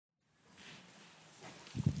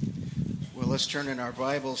Let's turn in our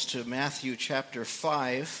Bibles to Matthew chapter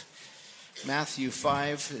 5. Matthew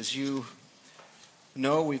 5, as you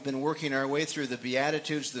know, we've been working our way through the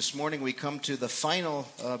Beatitudes. This morning we come to the final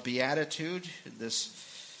Beatitude,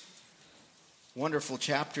 this wonderful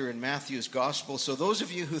chapter in Matthew's Gospel. So those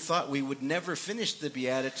of you who thought we would never finish the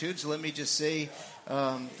Beatitudes, let me just say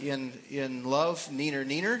in love, neener,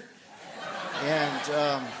 neener.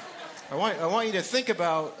 And I want you to think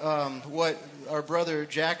about what our brother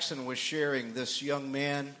Jackson was sharing, this young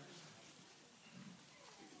man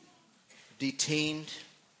detained,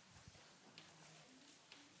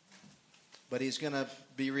 but he's going to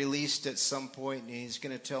be released at some point, and he's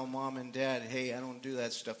going to tell mom and dad, hey, I don't do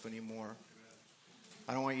that stuff anymore.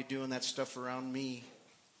 I don't want you doing that stuff around me.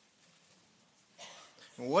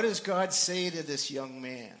 And what does God say to this young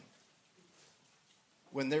man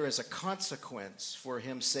when there is a consequence for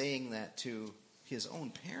him saying that to his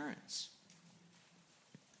own parents?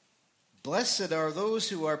 Blessed are those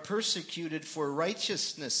who are persecuted for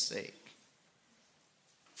righteousness' sake,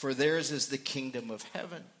 for theirs is the kingdom of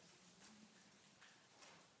heaven.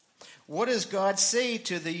 What does God say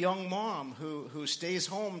to the young mom who stays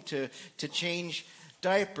home to change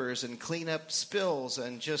diapers and clean up spills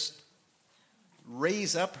and just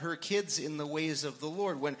raise up her kids in the ways of the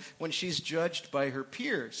Lord when she's judged by her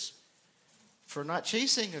peers for not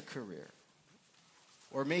chasing a career?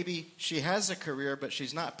 Or maybe she has a career, but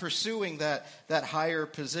she's not pursuing that higher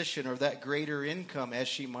position or that greater income as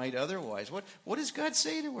she might otherwise. What does God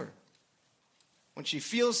say to her when she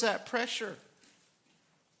feels that pressure?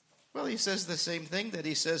 Well, he says the same thing that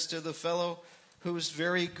he says to the fellow who's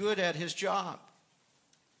very good at his job.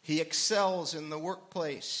 He excels in the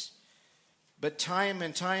workplace, but time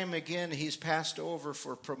and time again he's passed over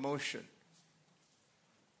for promotion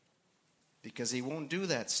because he won't do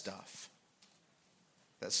that stuff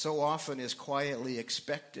that so often is quietly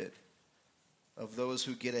expected of those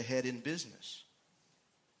who get ahead in business.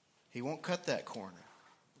 He won't cut that corner.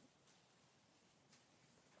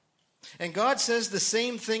 And God says the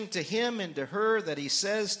same thing to him and to her that he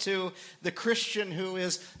says to the Christian who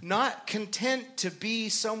is not content to be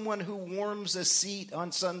someone who warms a seat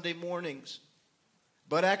on Sunday mornings,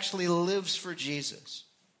 but actually lives for Jesus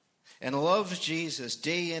and loves Jesus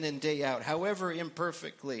day in and day out, however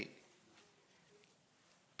imperfectly.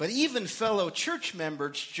 But even fellow church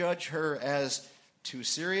members judge her as too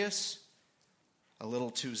serious, a little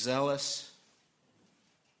too zealous,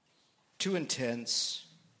 too intense.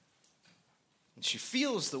 And she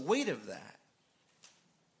feels the weight of that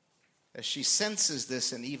as she senses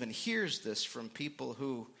this and even hears this from people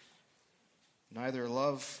who neither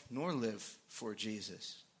love nor live for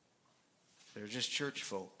Jesus. They're just church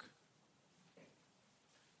folk.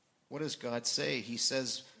 What does God say? He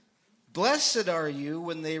says, blessed are you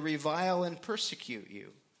when they revile and persecute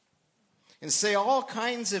you, and say all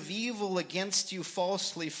kinds of evil against you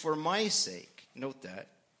falsely for my sake. Note that.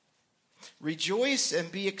 Rejoice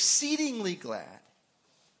and be exceedingly glad,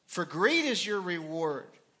 for great is your reward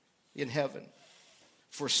in heaven.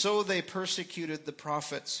 For so they persecuted the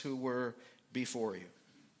prophets who were before you.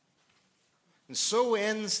 And so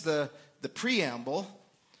ends the preamble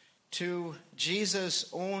to Jesus'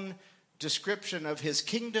 own description of his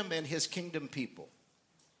kingdom and his kingdom people.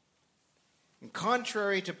 And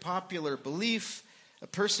contrary to popular belief, a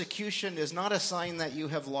persecution is not a sign that you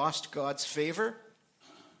have lost God's favor.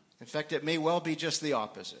 In fact, it may well be just the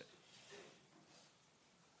opposite.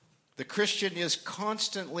 The Christian is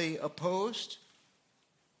constantly opposed,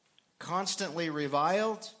 constantly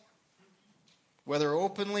reviled, whether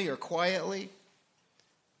openly or quietly.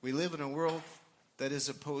 We live in a world that is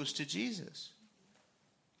opposed to Jesus.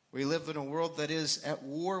 We live in a world that is at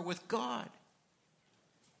war with God.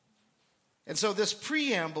 And so this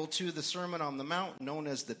preamble to the Sermon on the Mount, known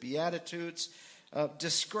as the Beatitudes,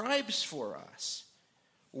 describes for us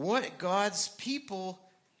what God's people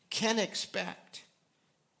can expect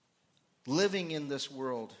living in this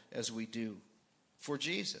world as we do for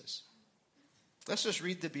Jesus. Let's just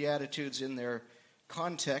read the Beatitudes in their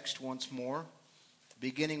context once more,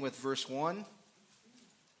 beginning with verse 1.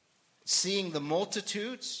 Seeing the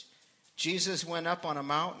multitudes, Jesus went up on a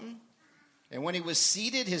mountain, and when he was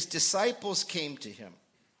seated, his disciples came to him.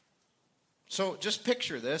 So just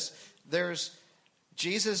picture this. There's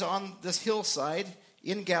Jesus on this hillside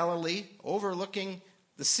in Galilee, overlooking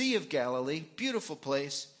the Sea of Galilee, beautiful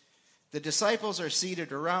place. The disciples are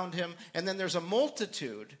seated around him, and then there's a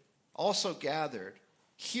multitude also gathered,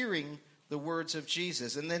 hearing the words of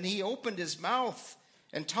Jesus. And then he opened his mouth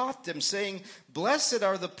and taught them, saying, blessed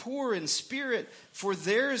are the poor in spirit, for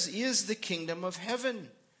theirs is the kingdom of heaven.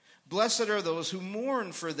 Blessed are those who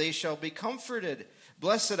mourn, for they shall be comforted.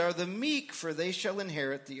 Blessed are the meek, for they shall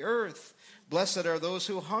inherit the earth. Blessed are those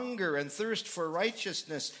who hunger and thirst for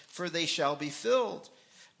righteousness, for they shall be filled.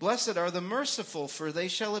 Blessed are the merciful, for they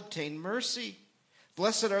shall obtain mercy.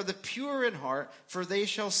 Blessed are the pure in heart, for they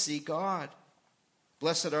shall see God.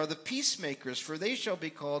 Blessed are the peacemakers, for they shall be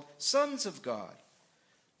called sons of God.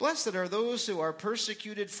 Blessed are those who are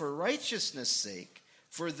persecuted for righteousness' sake,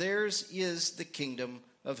 for theirs is the kingdom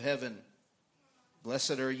of heaven.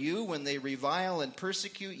 Blessed are you when they revile and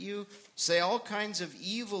persecute you, say all kinds of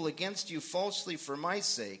evil against you falsely for my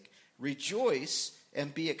sake. Rejoice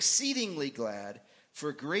and be exceedingly glad,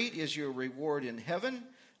 for great is your reward in heaven,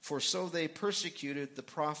 for so they persecuted the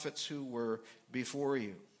prophets who were before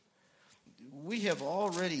you. We have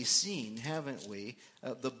already seen, haven't we,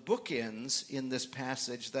 the bookends in this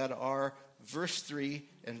passage that are verse 3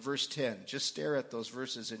 and verse 10. Just stare at those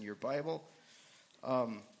verses in your Bible.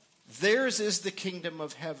 Theirs is the kingdom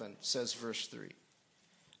of heaven, says verse 3.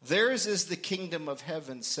 Theirs is the kingdom of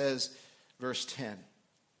heaven, says verse 10.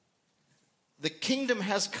 The kingdom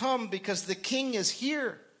has come because the king is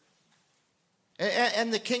here.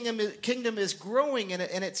 And the kingdom is growing,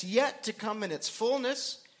 and it's yet to come in its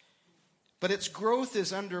fullness. But its growth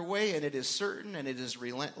is underway, and it is certain, and it is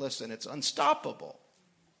relentless, and it's unstoppable.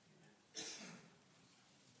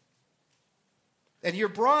 And you're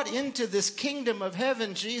brought into this kingdom of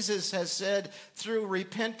heaven, Jesus has said, through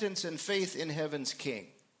repentance and faith in heaven's King.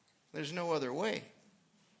 There's no other way.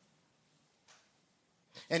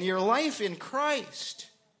 And your life in Christ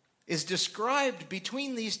is described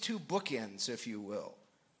between these two bookends, if you will.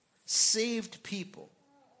 Saved people,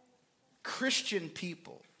 Christian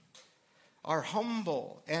people, are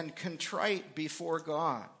humble and contrite before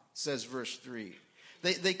God, says verse 3.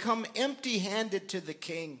 They come empty-handed to the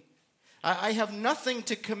King. I have nothing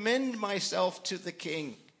to commend myself to the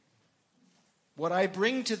King. What I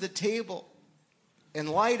bring to the table, in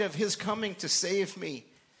light of his coming to save me,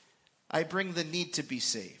 I bring the need to be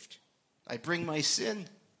saved. I bring my sin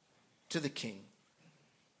to the King.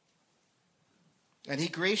 And he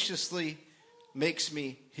graciously makes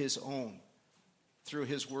me his own through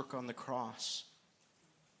his work on the cross.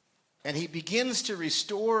 And he begins to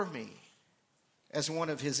restore me as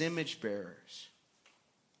one of his image bearers.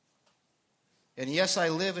 And yes, I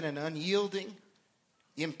live in an unyielding,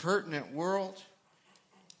 impertinent world.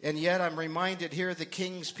 And yet I'm reminded here the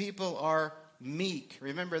King's people are meek.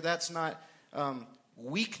 Remember, that's not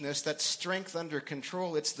weakness, that's strength under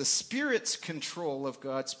control. It's the Spirit's control of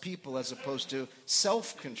God's people as opposed to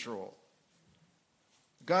self-control.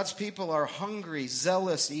 God's people are hungry,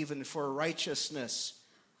 zealous even for righteousness,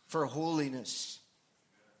 for holiness.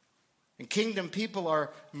 And kingdom people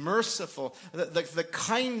are merciful. The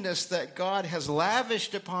kindness that God has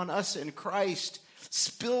lavished upon us in Christ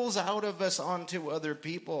spills out of us onto other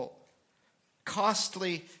people.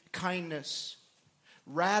 Costly kindness,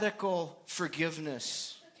 radical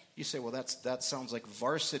forgiveness. You say, well, that sounds like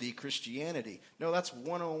varsity Christianity. No, that's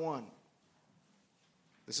 101.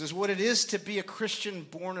 This is what it is to be a Christian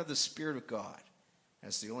born of the Spirit of God.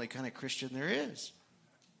 That's the only kind of Christian there is.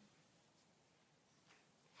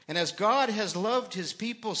 And as God has loved his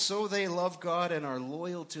people, so they love God and are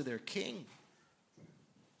loyal to their King.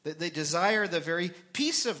 They desire the very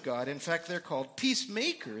peace of God. In fact, they're called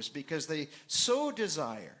peacemakers because they so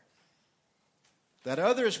desire that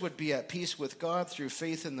others would be at peace with God through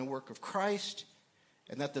faith in the work of Christ,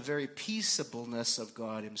 and that the very peaceableness of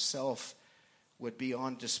God himself would be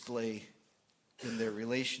on display in their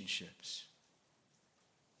relationships.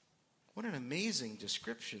 What an amazing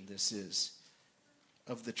description this is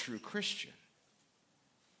of the true Christian.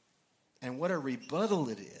 And what a rebuttal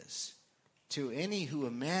it is to any who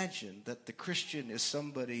imagine that the Christian is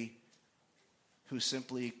somebody who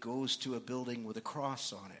simply goes to a building with a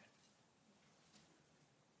cross on it.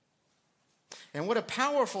 And what a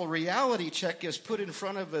powerful reality check is put in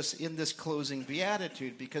front of us in this closing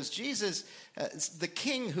beatitude, because Jesus, the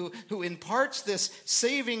King who imparts this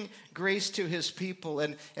saving grace to his people,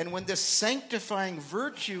 and when this sanctifying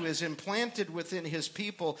virtue is implanted within his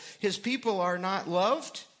people are not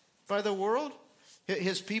loved by the world.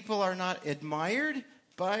 His people are not admired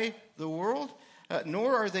by the world,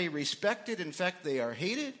 nor are they respected. In fact, they are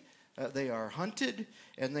hated, they are hunted,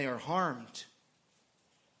 and they are harmed.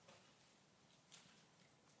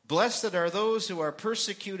 Blessed are those who are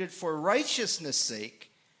persecuted for righteousness'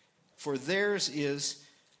 sake, for theirs is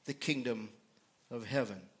the kingdom of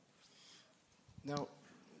heaven. Now,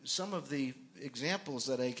 some of the examples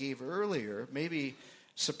that I gave earlier maybe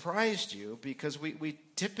surprised you, because we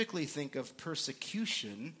typically think of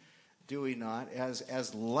persecution do we not,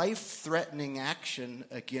 as life-threatening action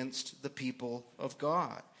against the people of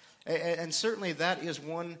God. And certainly that is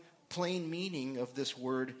one plain meaning of this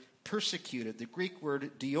word persecuted. The Greek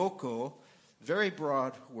word dioko, very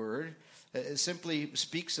broad word, it simply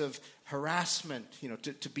speaks of harassment,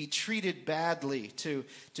 to be treated badly, to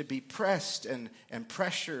be pressed and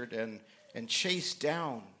pressured and chased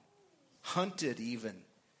down, hunted even.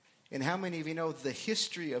 And how many of you know the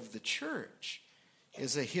history of the church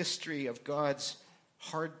is a history of God's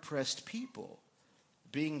hard-pressed people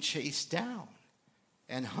being chased down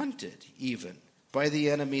and hunted even by the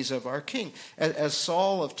enemies of our King. As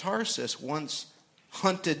Saul of Tarsus once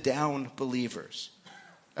hunted down believers,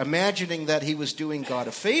 imagining that he was doing God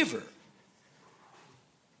a favor.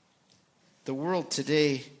 The world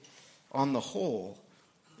today, on the whole,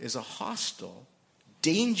 is a hostile,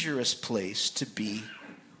 dangerous place to be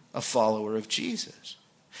a follower of Jesus.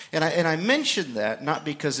 And I mention that not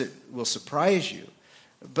because it will surprise you,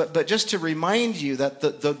 but just to remind you that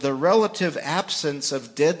the relative absence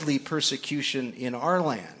of deadly persecution in our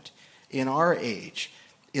land, in our age,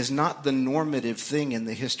 is not the normative thing in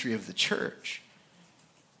the history of the church.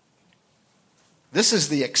 This is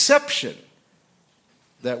the exception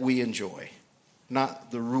that we enjoy, not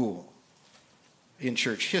the rule in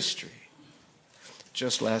church history.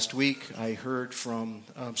 Just last week, I heard from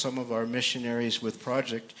some of our missionaries with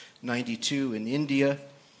Project 92 in India.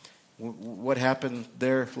 What happened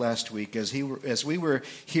there last week? As we were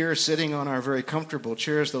here sitting on our very comfortable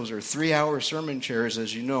chairs, those are 3-hour sermon chairs,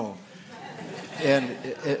 as you know, and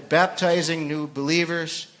baptizing new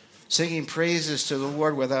believers, singing praises to the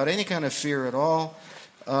Lord without any kind of fear at all.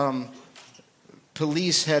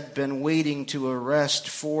 Police had been waiting to arrest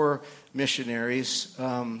 4 missionaries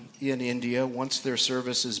in India once their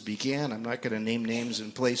services began. I'm not going to name names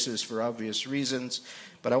and places for obvious reasons,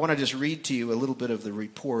 but I want to just read to you a little bit of the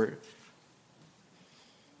report.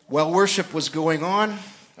 While worship was going on,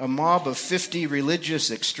 a mob of 50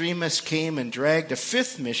 religious extremists came and dragged a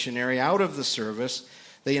 5th missionary out of the service.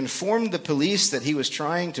 They informed the police that he was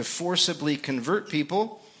trying to forcibly convert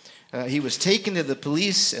people. He was taken to the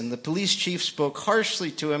police, and the police chief spoke harshly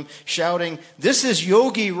to him, shouting, "This is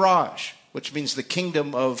Yogi Raj," which means the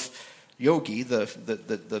kingdom of Yogi,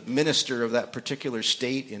 the minister of that particular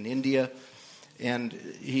state in India. And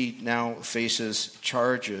he now faces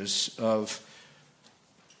charges of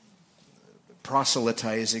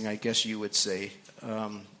proselytizing, I guess you would say,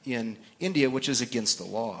 in India, which is against the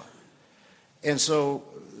law. And so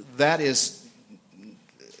that is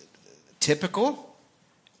typical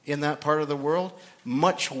in that part of the world.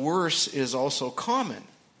 Much worse is also common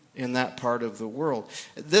in that part of the world.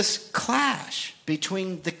 This clash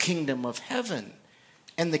between the kingdom of heaven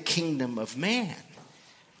and the kingdom of man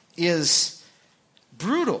is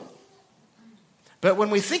brutal. But when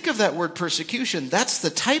we think of that word persecution, that's the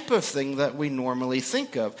type of thing that we normally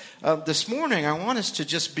think of. This morning, I want us to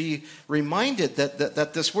just be reminded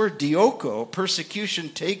that this word dioko, persecution,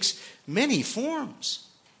 takes many forms.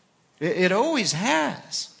 It always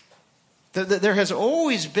has. There has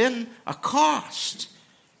always been a cost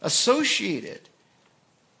associated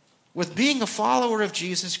with being a follower of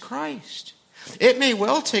Jesus Christ. It may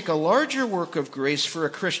well take a larger work of grace for a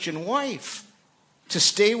Christian wife to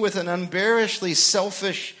stay with an unbearishly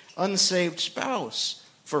selfish, unsaved spouse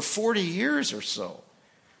for 40 years or so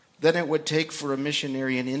than it would take for a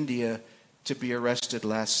missionary in India to be arrested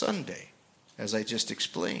last Sunday, as I just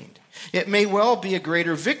explained. It may well be a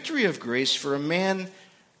greater victory of grace for a man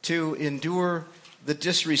to endure the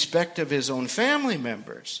disrespect of his own family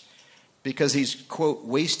members because he's, quote,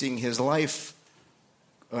 wasting his life,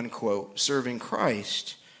 unquote, serving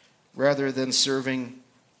Christ rather than serving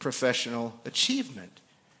professional achievement.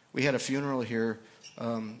 We had a funeral here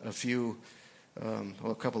a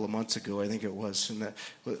couple of months ago, I think it was. And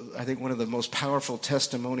I think one of the most powerful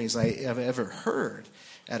testimonies I have ever heard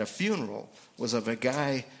at a funeral was of a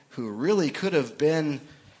guy who really could have been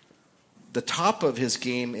the top of his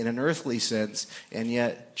game in an earthly sense, and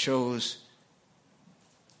yet chose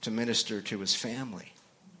to minister to his family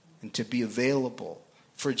and to be available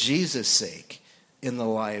for Jesus' sake in the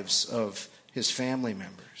lives of his family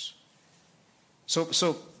members.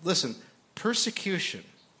 So listen, persecution.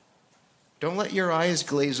 Don't let your eyes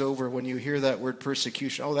glaze over when you hear that word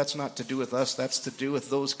persecution. Oh, that's not to do with us, that's to do with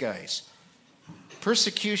those guys.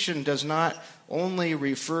 Persecution does not only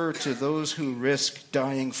refer to those who risk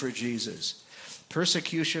dying for Jesus.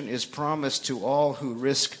 Persecution is promised to all who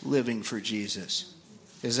risk living for Jesus.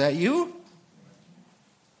 Is that you?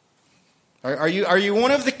 Are you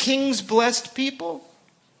one of the King's blessed people?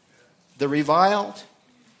 The reviled,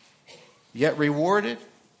 yet rewarded?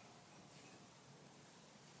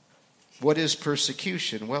 What is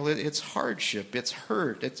persecution? Well, it's hardship, it's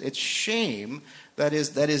hurt, it's shame that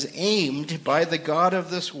is aimed by the God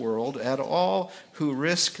of this world at all who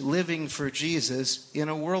risk living for Jesus in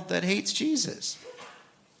a world that hates Jesus.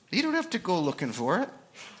 You don't have to go looking for it.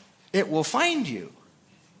 It will find you.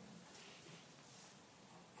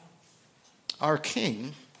 Our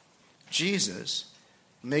King, Jesus,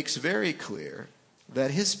 makes very clear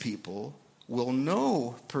that his people will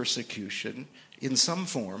know persecution in some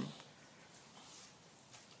form.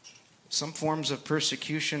 Some forms of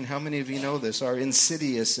persecution, how many of you know this, are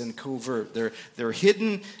insidious and covert. They're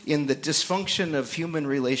hidden in the dysfunction of human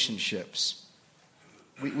relationships.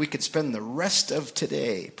 We could spend the rest of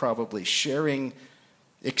today probably sharing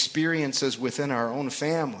experiences within our own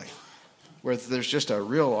family where there's just a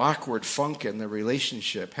real awkward funk in the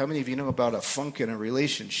relationship. How many of you know about a funk in a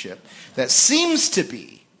relationship that seems to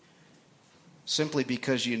be simply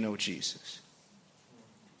because you know Jesus?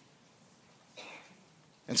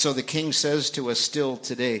 And so the King says to us still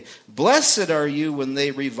today, blessed are you when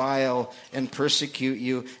they revile and persecute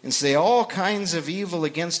you and say all kinds of evil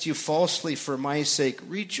against you falsely for my sake.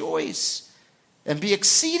 Rejoice and be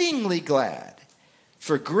exceedingly glad,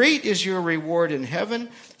 for great is your reward in heaven,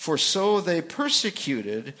 for so they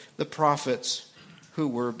persecuted the prophets who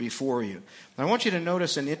were before you. I want you to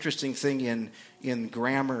notice an interesting thing in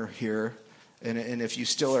grammar here. And if you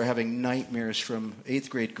still are having nightmares from 8th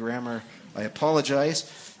grade grammar, I apologize.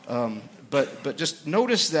 But just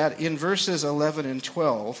notice that in verses 11 and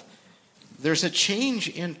 12, there's a change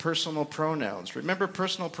in personal pronouns. Remember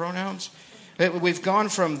personal pronouns? We've gone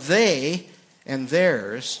from they and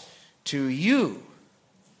theirs to you.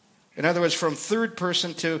 In other words, from third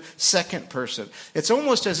person to second person. It's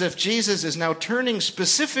almost as if Jesus is now turning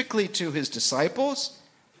specifically to his disciples,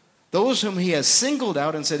 those whom he has singled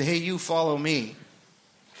out and said, hey, you follow me.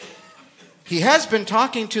 He has been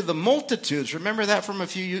talking to the multitudes. Remember that from a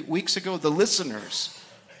few weeks ago, the listeners.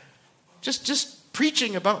 Just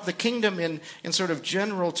preaching about the kingdom in sort of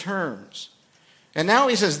general terms. And now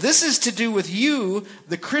he says, this is to do with you,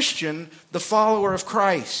 the Christian, the follower of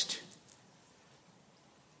Christ.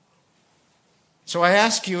 So I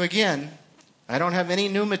ask you again, I don't have any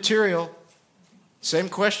new material. Same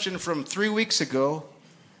question from 3 weeks ago.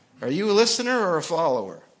 Are you a listener or a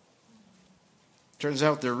follower? Turns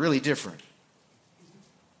out they're really different.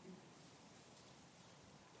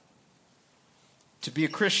 To be a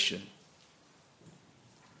Christian,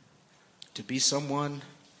 to be someone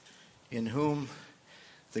in whom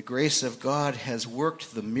the grace of God has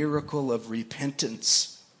worked the miracle of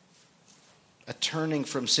repentance, a turning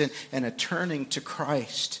from sin and a turning to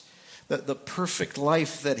Christ. The perfect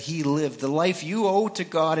life that he lived, the life you owe to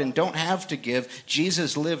God and don't have to give,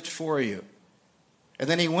 Jesus lived for you. And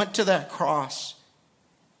then he went to that cross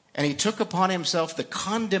and he took upon himself the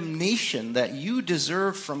condemnation that you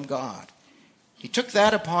deserve from God. He took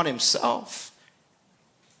that upon himself.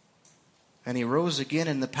 And he rose again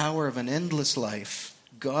in the power of an endless life,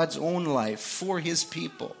 God's own life for his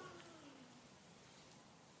people.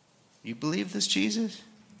 You believe this Jesus?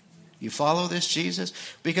 You follow this Jesus?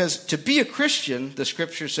 Because to be a Christian, the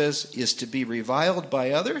scripture says, is to be reviled by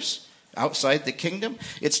others outside the kingdom.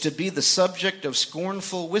 It's to be the subject of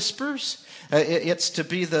scornful whispers. It's to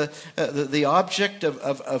be the object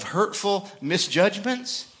of hurtful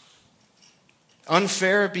misjudgments,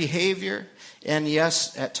 unfair behavior, and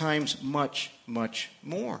yes, at times, much, much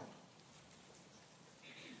more.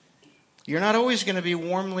 You're not always going to be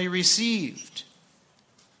warmly received,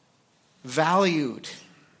 valued,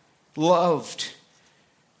 loved,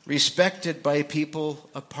 respected by people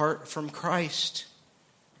apart from Christ.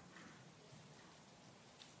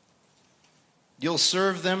 You'll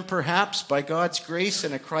serve them perhaps by God's grace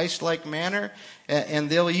in a Christ-like manner, and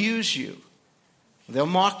they'll use you. They'll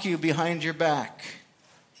mock you behind your back.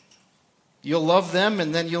 You'll love them,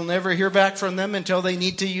 and then you'll never hear back from them until they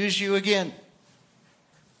need to use you again.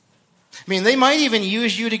 I mean, they might even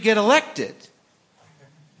use you to get elected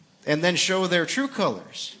and then show their true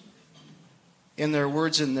colors in their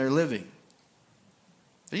words and their living.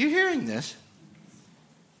 Are you hearing this?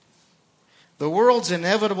 The world's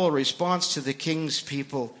inevitable response to the king's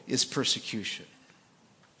people is persecution.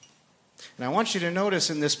 And I want you to notice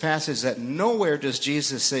in this passage that nowhere does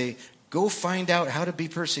Jesus say, go find out how to be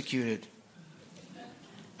persecuted.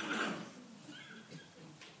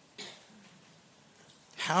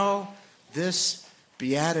 How this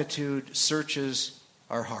beatitude searches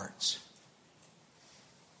our hearts.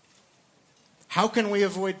 How can we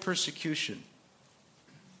avoid persecution?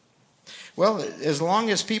 Well, as long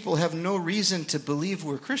as people have no reason to believe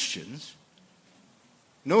we're Christians,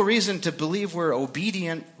 no reason to believe we're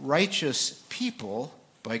obedient, righteous people,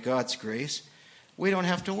 by God's grace, we don't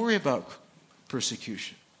have to worry about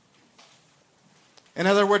persecution. In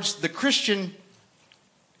other words, the Christian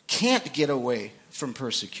can't get away from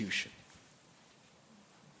persecution.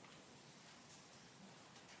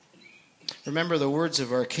 Remember the words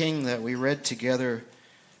of our King that we read together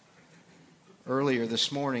earlier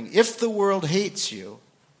this morning. If the world hates you,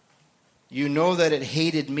 you know that it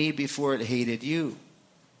hated me before it hated you.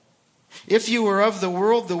 If you were of the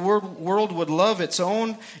world would love its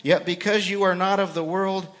own, yet because you are not of the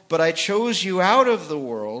world, but I chose you out of the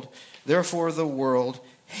world, therefore the world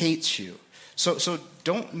hates you. So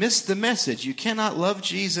don't miss the message. You cannot love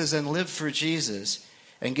Jesus and live for Jesus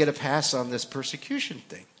and get a pass on this persecution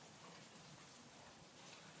thing.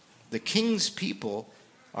 The King's people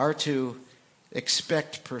are to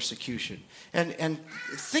expect persecution. And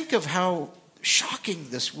think of how shocking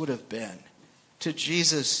this would have been to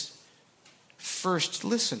Jesus' first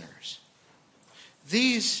listeners.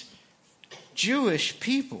 These Jewish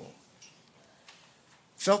people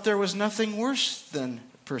felt there was nothing worse than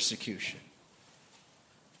persecution.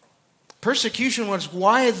 Persecution was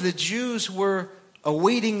why the Jews were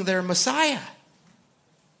awaiting their Messiah.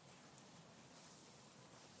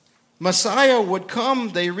 Messiah would come,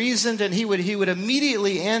 they reasoned, and he would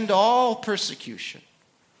immediately end all persecution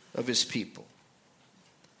of his people.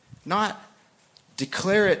 Not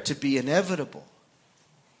declare it to be inevitable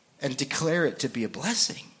and declare it to be a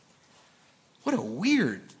blessing. What a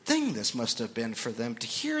weird thing this must have been for them to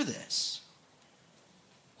hear this.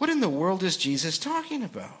 What in the world is Jesus talking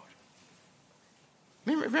about?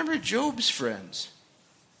 Remember Job's friends.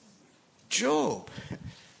 Job,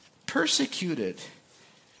 persecuted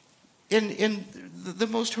in the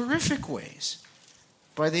most horrific ways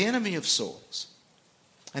by the enemy of souls.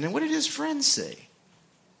 And then what did his friends say?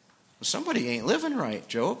 Well, somebody ain't living right,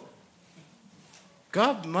 Job.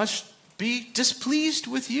 God must be displeased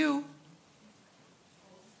with you.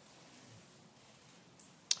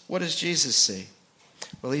 What does Jesus say?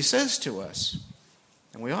 Well, he says to us,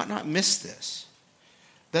 and we ought not miss this,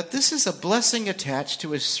 that this is a blessing attached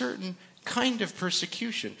to a certain kind of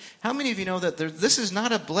persecution. How many of you know that this is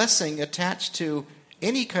not a blessing attached to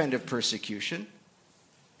any kind of persecution?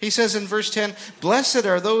 He says in verse 10, "Blessed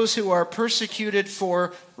are those who are persecuted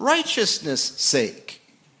for righteousness' sake."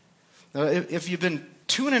 Now, if you've been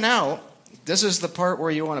tuning out, this is the part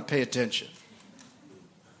where you want to pay attention.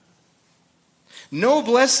 No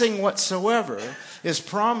blessing whatsoever is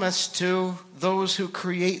promised to those who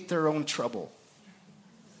create their own trouble,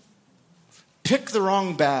 pick the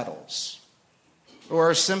wrong battles, or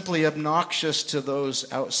are simply obnoxious to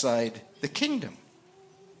those outside the kingdom.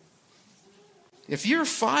 If you're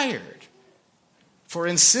fired for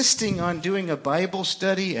insisting on doing a Bible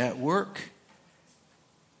study at work,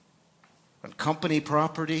 on company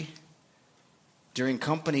property, during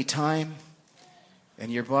company time,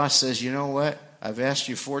 and your boss says, you know what, I've asked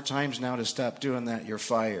you 4 times now to stop doing that, you're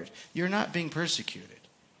fired. You're not being persecuted.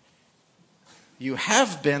 You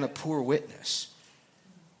have been a poor witness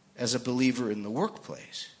as a believer in the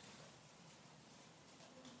workplace.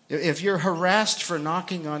 If you're harassed for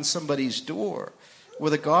knocking on somebody's door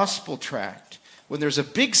with a gospel tract, when there's a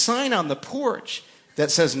big sign on the porch that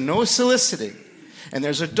says no soliciting, and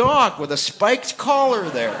there's a dog with a spiked collar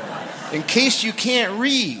there in case you can't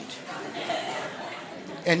read,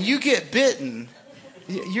 and you get bitten,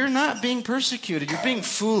 you're not being persecuted. You're being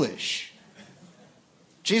foolish.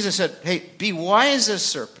 Jesus said, hey, be wise as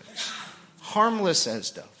serpents, harmless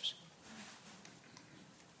as doves.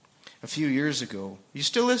 A few years ago, you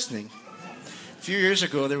still listening? A few years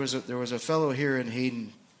ago, there was a fellow here in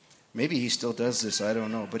Hayden. Maybe he still does this, I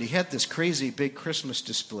don't know. But he had this crazy big Christmas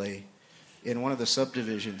display in one of the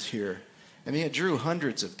subdivisions here. I mean, it drew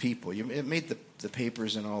hundreds of people. It made the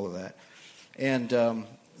papers and all of that. And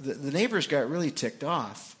the neighbors got really ticked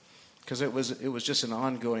off because it was just an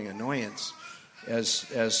ongoing annoyance,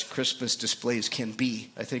 as Christmas displays can be.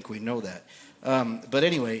 I think we know that. But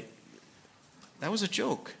anyway, that was a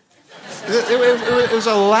joke. It was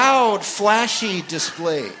a loud, flashy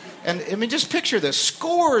display. And I mean, just picture this.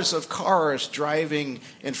 Scores of cars driving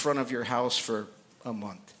in front of your house for a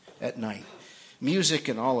month at night. Music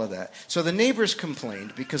and all of that. So the neighbors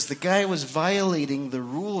complained because the guy was violating the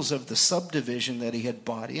rules of the subdivision that he had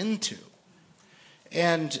bought into.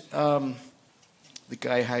 And the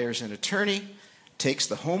guy hires an attorney, takes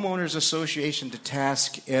the homeowners association to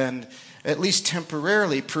task, and at least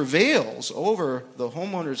temporarily prevails over the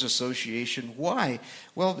homeowners association. Why?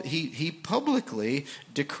 Well, he publicly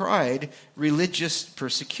decried religious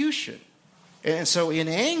persecution. And so in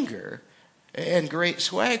anger and great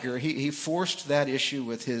swagger, he forced that issue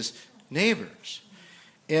with his neighbors.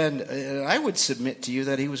 And I would submit to you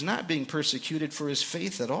that he was not being persecuted for his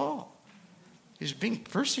faith at all. He was being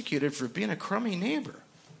persecuted for being a crummy neighbor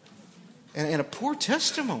and a poor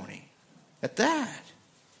testimony at that.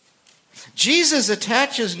 Jesus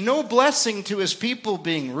attaches no blessing to his people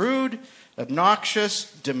being rude, obnoxious,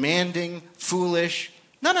 demanding, foolish.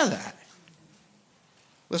 None of that.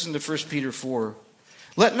 Listen to 1 Peter 4.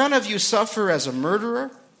 Let none of you suffer as a murderer,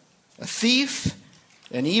 a thief,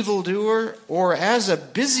 an evildoer, or as a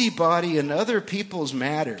busybody in other people's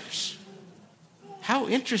matters. How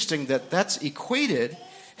interesting that that's equated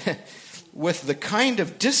with the kind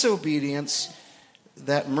of disobedience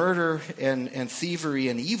that murder and thievery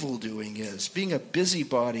and evildoing is. Being a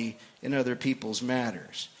busybody in other people's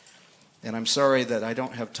matters. And I'm sorry that I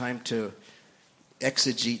don't have time to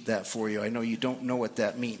exegete that for you. I know you don't know what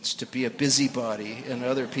that means, to be a busybody in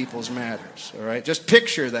other people's matters. All right? Just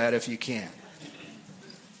picture that if you can.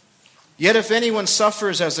 Yet if anyone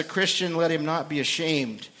suffers as a Christian, let him not be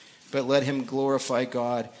ashamed, but let him glorify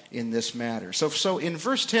God in this matter. So in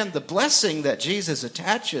verse 10, the blessing that Jesus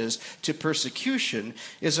attaches to persecution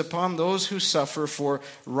is upon those who suffer for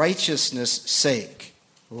righteousness' sake.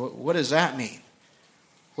 What does that mean?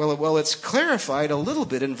 Well, it's clarified a little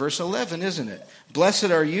bit in verse 11, isn't it?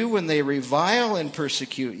 Blessed are you when they revile and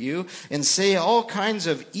persecute you and say all kinds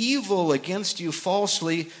of evil against you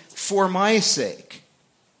falsely for my sake.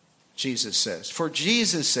 Jesus says, for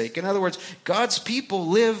Jesus' sake. In other words, God's people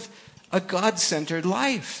live a God-centered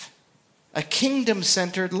life, a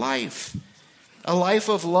kingdom-centered life, a life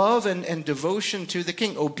of love and devotion to the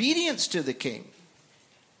King, obedience to the King,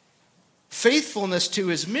 faithfulness to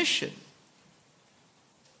his mission.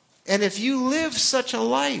 And if you live such a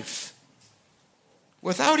life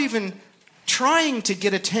without even trying to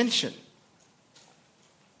get attention,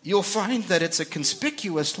 you'll find that it's a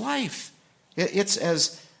conspicuous life. It's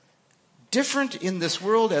as different in this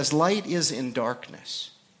world as light is in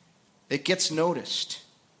darkness. It gets noticed.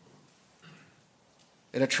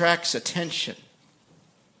 It attracts attention.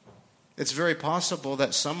 It's very possible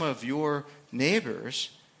that some of your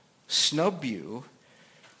neighbors snub you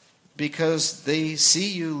because they see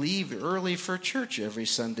you leave early for church every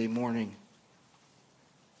Sunday morning.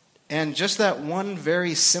 And just that one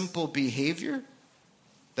very simple behavior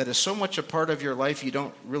that is so much a part of your life you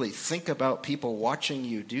don't really think about people watching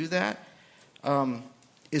you do that,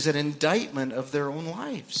 is an indictment of their own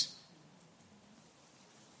lives.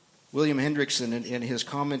 William Hendrickson, in his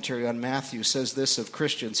commentary on Matthew, says this of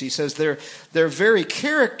Christians. He says, their very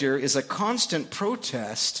character is a constant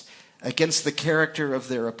protest against the character of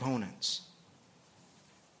their opponents.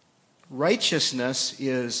 Righteousness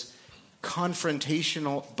is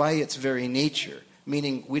confrontational by its very nature,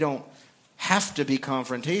 meaning we don't have to be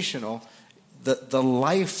confrontational. The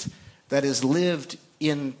life that is lived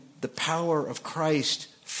in the power of Christ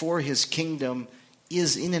for his kingdom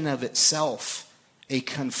is in and of itself a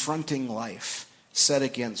confronting life set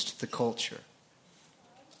against the culture.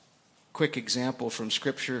 Quick example from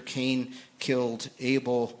Scripture, Cain killed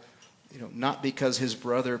Abel, not because his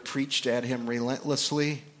brother preached at him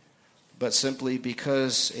relentlessly, but simply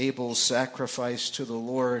because Abel's sacrifice to the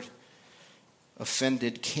Lord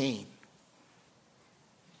offended Cain.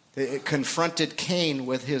 It confronted Cain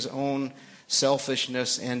with his own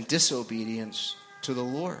selfishness and disobedience to the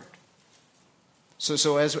Lord.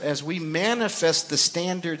 So as we manifest the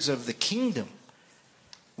standards of the kingdom,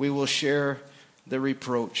 we will share the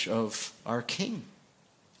reproach of our King.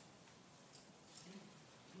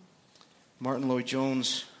 Martin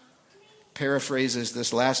Lloyd-Jones paraphrases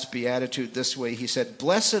this last beatitude this way. He said,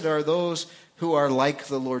 "Blessed are those who are like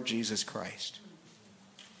the Lord Jesus Christ."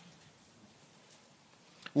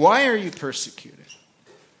 Why are you persecuted?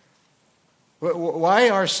 Why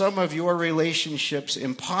are some of your relationships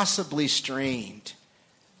impossibly strained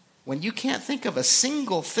when you can't think of a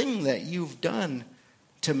single thing that you've done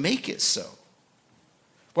to make it so?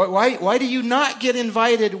 Why do you not get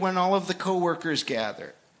invited when all of the coworkers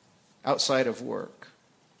gather outside of work?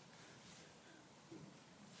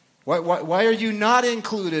 Why are you not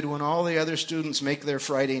included when all the other students make their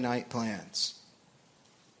Friday night plans?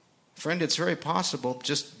 Friend, it's very possible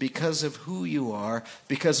just because of who you are,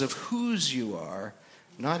 because of whose you are,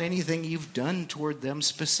 not anything you've done toward them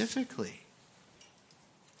specifically.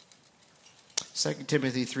 2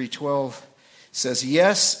 Timothy 3:12 says,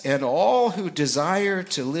 "Yes, and all who desire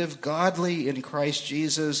to live godly in Christ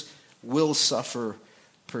Jesus will suffer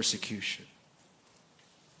persecution."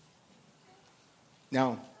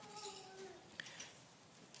 Now,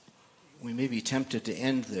 we may be tempted to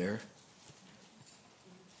end there,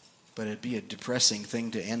 but it'd be a depressing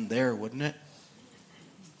thing to end there, wouldn't it?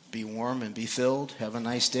 Be warm and be filled. Have a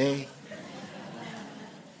nice day.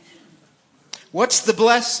 What's the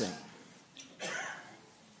blessing?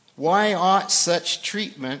 Why ought such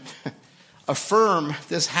treatment affirm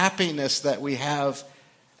this happiness that we have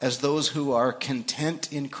as those who are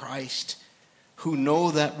content in Christ, who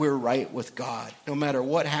know that we're right with God, no matter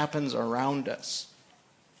what happens around us?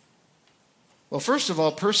 Well, first of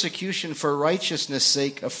all, persecution for righteousness'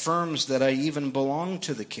 sake affirms that I even belong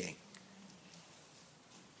to the King.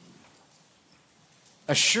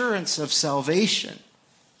 Assurance of salvation,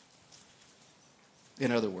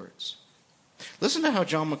 in other words. Listen to how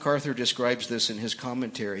John MacArthur describes this in his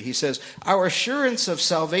commentary. He says, our assurance of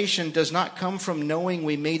salvation does not come from knowing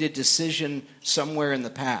we made a decision somewhere in the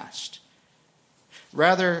past.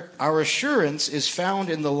 Rather, our assurance is found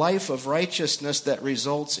in the life of righteousness that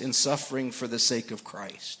results in suffering for the sake of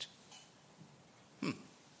Christ.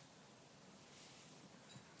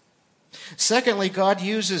 Secondly, God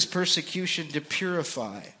uses persecution to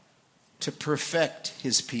purify, to perfect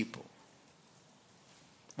his people.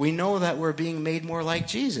 We know that we're being made more like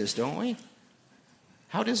Jesus, don't we?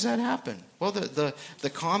 How does that happen? Well, the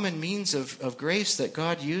common means of grace that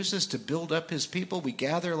God uses to build up his people. We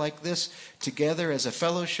gather like this together as a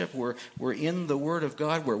fellowship. We're in the Word of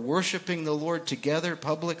God. We're worshiping the Lord together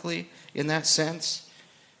publicly in that sense.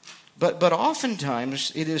 But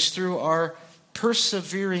oftentimes it is through our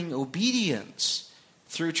persevering obedience,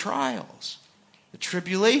 through trials, the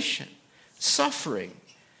tribulation, suffering,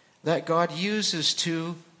 that God uses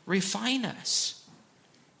to refine us.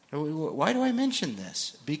 Why do I mention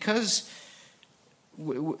this? Because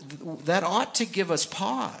that ought to give us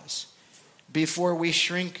pause before we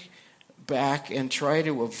shrink back and try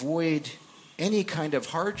to avoid any kind of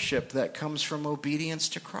hardship that comes from obedience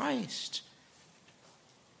to Christ.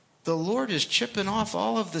 The Lord is chipping off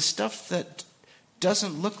all of the stuff that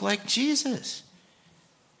doesn't look like Jesus.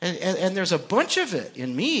 And there's a bunch of it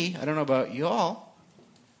in me. I don't know about y'all.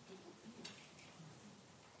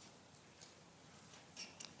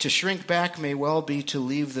 To shrink back may well be to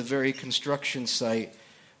leave the very construction site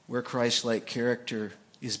where Christ-like character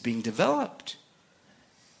is being developed.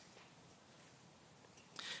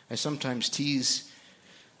 I sometimes tease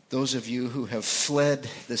those of you who have fled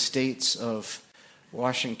the states of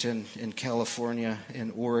Washington and California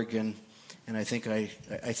and Oregon, and I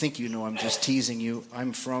think you know I'm just teasing you.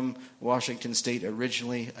 I'm from Washington State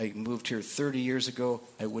originally. I moved here 30 years ago.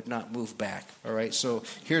 I would not move back, all right? So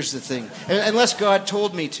here's the thing. Unless God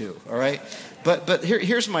told me to, all right? But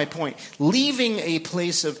here's my point. Leaving a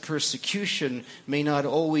place of persecution may not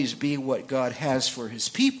always be what God has for his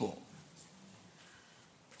people.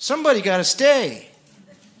 Somebody got to stay.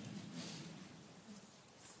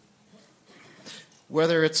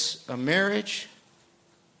 Whether it's a marriage,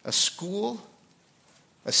 a school,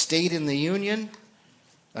 a state in the union,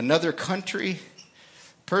 another country,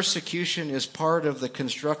 persecution is part of the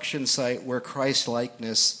construction site where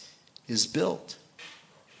Christ-likeness is built.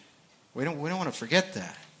 We don't want to forget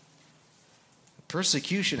that.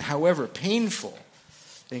 Persecution, however painful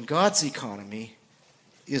in God's economy,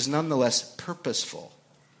 is nonetheless purposeful.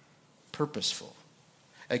 Purposeful.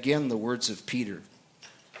 Again, the words of Peter.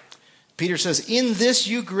 Peter says, "In this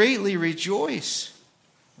you greatly rejoice,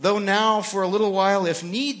 though now for a little while, if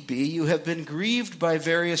need be, you have been grieved by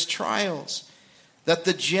various trials, that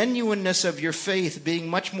the genuineness of your faith, being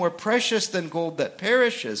much more precious than gold that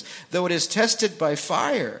perishes, though it is tested by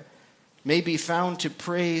fire, may be found to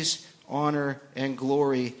praise, honor, and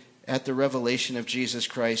glory at the revelation of Jesus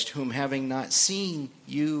Christ, whom having not seen,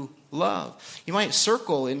 you love." You might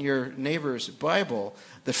circle in your neighbor's Bible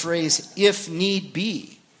the phrase, "if need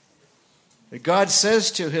be." God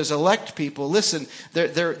says to his elect people, listen,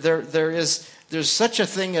 there's such a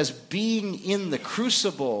thing as being in the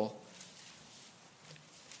crucible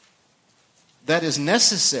that is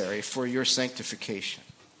necessary for your sanctification.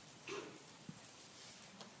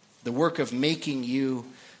 The work of making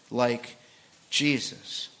you like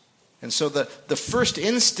Jesus. And so the first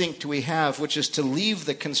instinct we have, which is to leave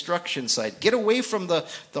the construction site, get away from the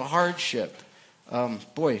hardship.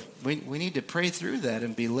 We need to pray through that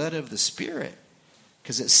and be led of the Spirit.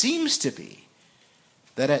 Because it seems to be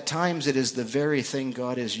that at times it is the very thing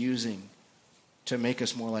God is using to make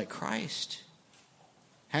us more like Christ.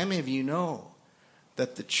 How many of you know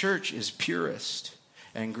that the church is purest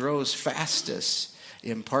and grows fastest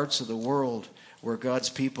in parts of the world where God's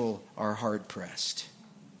people are hard-pressed?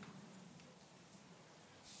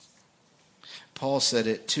 Paul said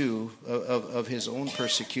it too of his own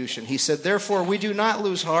persecution. He said, "Therefore we do not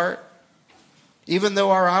lose heart, even though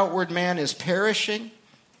our outward man is perishing,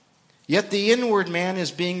 yet the inward man is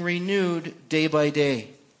being renewed day by day.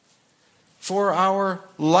 For our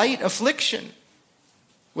light affliction,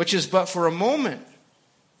 which is but for a moment,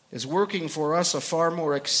 is working for us a far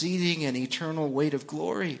more exceeding and eternal weight of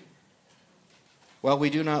glory. While we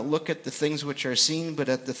do not look at the things which are seen, but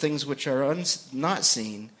at the things which are not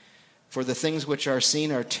seen. For the things which are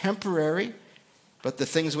seen are temporary, but the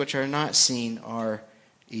things which are not seen are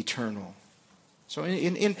eternal. So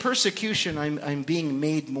in persecution, I'm being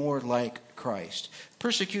made more like Christ.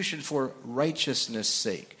 Persecution for righteousness'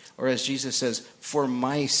 sake, or as Jesus says, for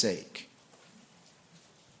my sake.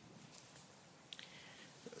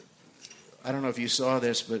 I don't know if you saw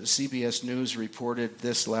this, but CBS News reported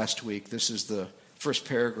this last week. This is the first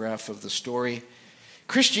paragraph of the story.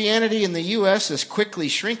 Christianity in the U.S. is quickly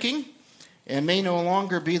shrinking and may no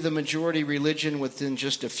longer be the majority religion within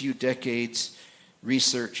just a few decades,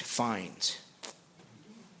 research finds.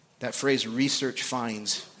 That phrase, research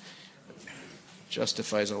finds,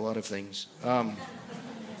 justifies a lot of things.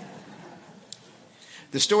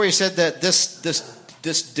 The story said that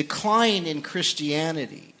this decline in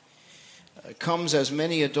Christianity comes as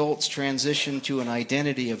many adults transition to an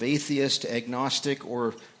identity of atheist, agnostic,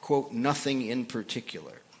 or, quote, nothing in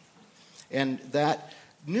particular. And that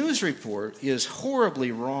news report is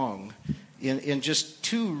horribly wrong in just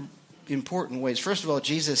two important ways. First of all,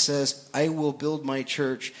 Jesus says, I will build my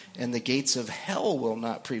church and the gates of hell will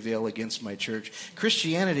not prevail against my church.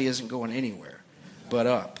 Christianity isn't going anywhere but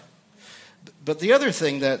up. But the other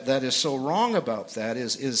thing that is so wrong about that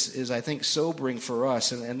is I think, sobering for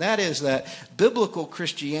us, and that is that biblical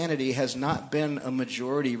Christianity has not been a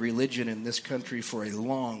majority religion in this country for a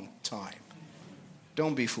long time.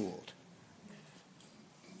 Don't be fooled.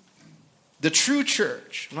 The true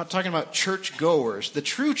church, I'm not talking about church goers, the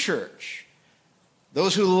true church,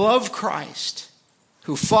 those who love Christ,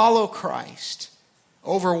 who follow Christ,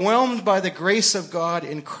 overwhelmed by the grace of God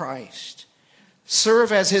in Christ,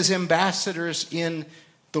 serve as his ambassadors in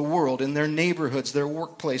the world, in their neighborhoods, their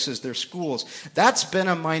workplaces, their schools. That's been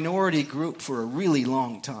a minority group for a really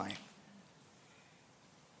long time.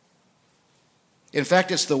 In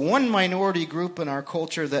fact, it's the one minority group in our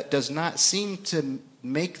culture that does not seem to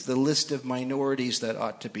make the list of minorities that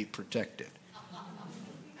ought to be protected.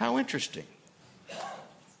 How interesting.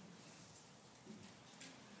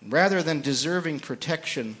 Rather than deserving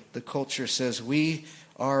protection, the culture says we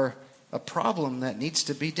are a problem that needs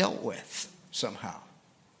to be dealt with somehow.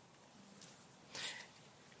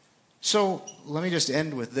 So let me just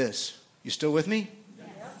end with this. You still with me? Yeah.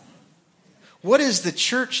 What is the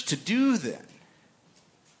church to do then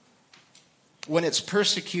when it's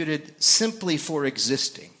persecuted simply for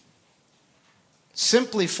existing?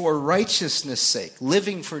 Simply for righteousness' sake,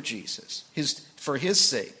 living for Jesus, for his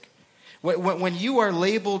sake. When you are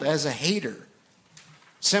labeled as a hater,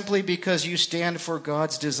 simply because you stand for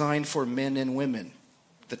God's design for men and women.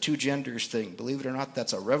 The two genders thing. Believe it or not,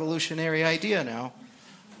 that's a revolutionary idea now.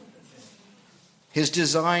 His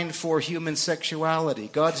design for human sexuality.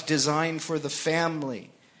 God's design for the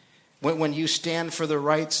family. When you stand for the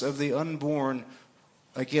rights of the unborn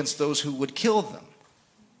against those who would kill them.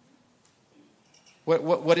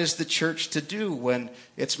 What is the church to do when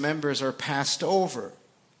its members are passed over,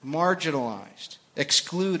 marginalized,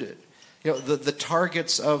 excluded? The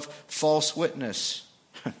targets of false witness,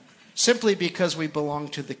 simply because we belong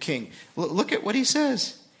to the King. Look at what he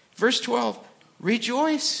says. Verse 12,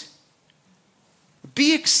 rejoice,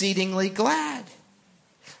 be exceedingly glad,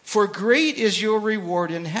 for great is your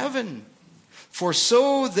reward in heaven. For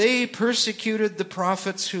so they persecuted the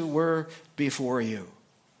prophets who were before you.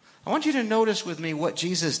 I want you to notice with me what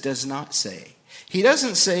Jesus does not say. He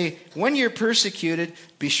doesn't say, when you're persecuted,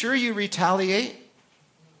 be sure you retaliate.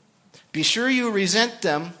 Be sure you resent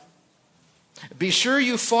them. Be sure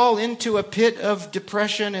you fall into a pit of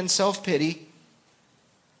depression and self-pity.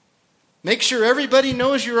 Make sure everybody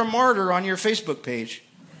knows you're a martyr on your Facebook page.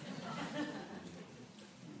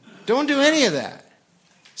 Don't do any of that,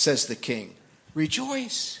 says the King.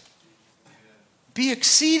 Rejoice. Be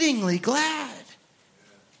exceedingly glad.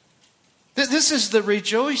 This is the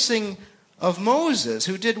rejoicing of Moses,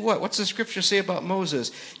 who did what? What's the scripture say about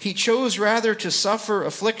Moses? He chose rather to suffer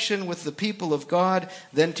affliction with the people of God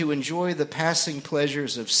than to enjoy the passing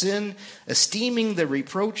pleasures of sin, esteeming the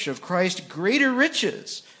reproach of Christ greater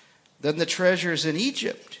riches than the treasures in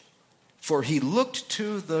Egypt, for he looked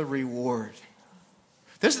to the reward.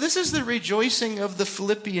 This is the rejoicing of the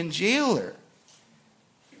Philippian jailer,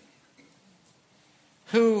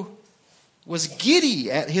 who was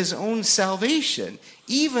giddy at his own salvation,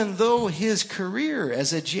 even though his career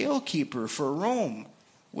as a jailkeeper for Rome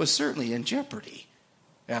was certainly in jeopardy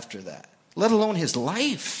after that, let alone his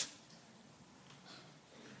life.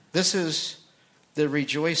 This is the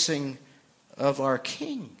rejoicing of our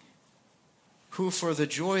King, who for the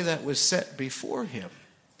joy that was set before him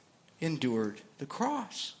endured the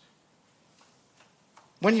cross.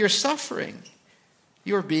 When you're suffering,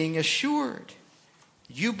 you're being assured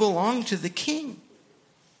you belong to the King.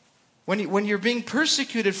 When you're being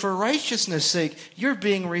persecuted for righteousness' sake, you're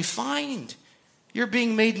being refined. You're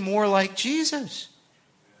being made more like Jesus.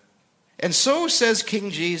 And so says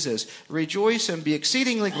King Jesus, rejoice and be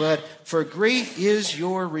exceedingly glad, for great is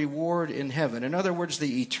your reward in heaven. In other words,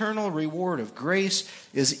 the eternal reward of grace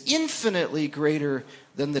is infinitely greater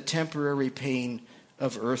than the temporary pain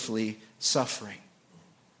of earthly suffering.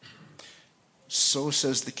 So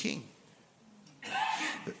says the King.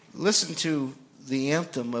 Listen to the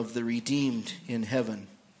anthem of the redeemed in heaven.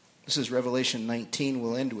 This is Revelation 19.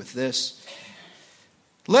 We'll end with this.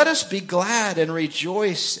 Let us be glad and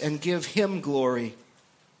rejoice and give him glory.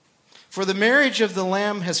 For the marriage of the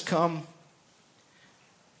Lamb has come,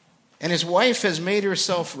 and his wife has made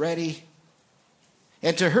herself ready.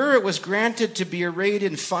 And to her it was granted to be arrayed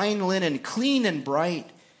in fine linen, clean and bright.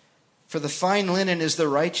 For the fine linen is the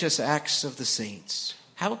righteous acts of the saints.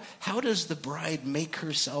 How does the bride make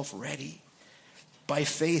herself ready? By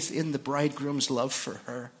faith in the bridegroom's love for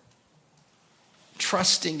her.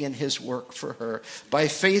 Trusting in his work for her, by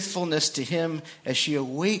faithfulness to him as she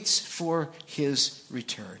awaits for his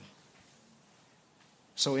return.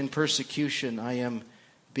 So in persecution, I am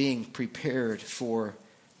being prepared for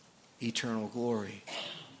eternal glory.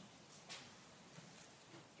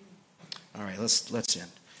 All right, let's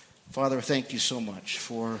end. Father, thank you so much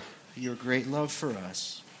for your great love for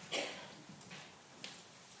us.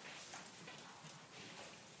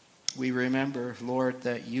 We remember, Lord,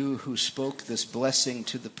 that you who spoke this blessing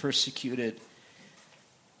to the persecuted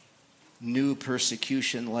knew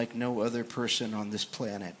persecution like no other person on this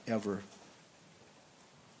planet ever.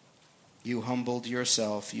 You humbled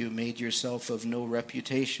yourself. You made yourself of no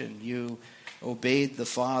reputation. You obeyed the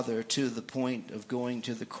Father to the point of going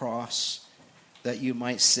to the cross that you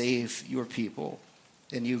might save your people.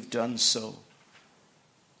 And you've done so.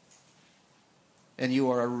 And you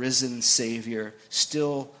are a risen Savior,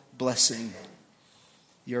 still blessing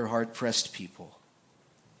your hard-pressed people.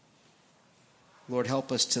 Lord,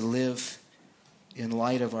 help us to live in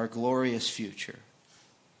light of our glorious future.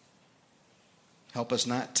 Help us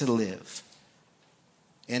not to live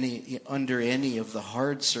under any of the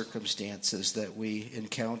hard circumstances that we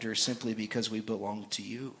encounter simply because we belong to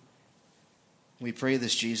you. We pray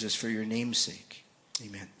this, Jesus, for your name's sake.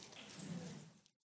 Amen.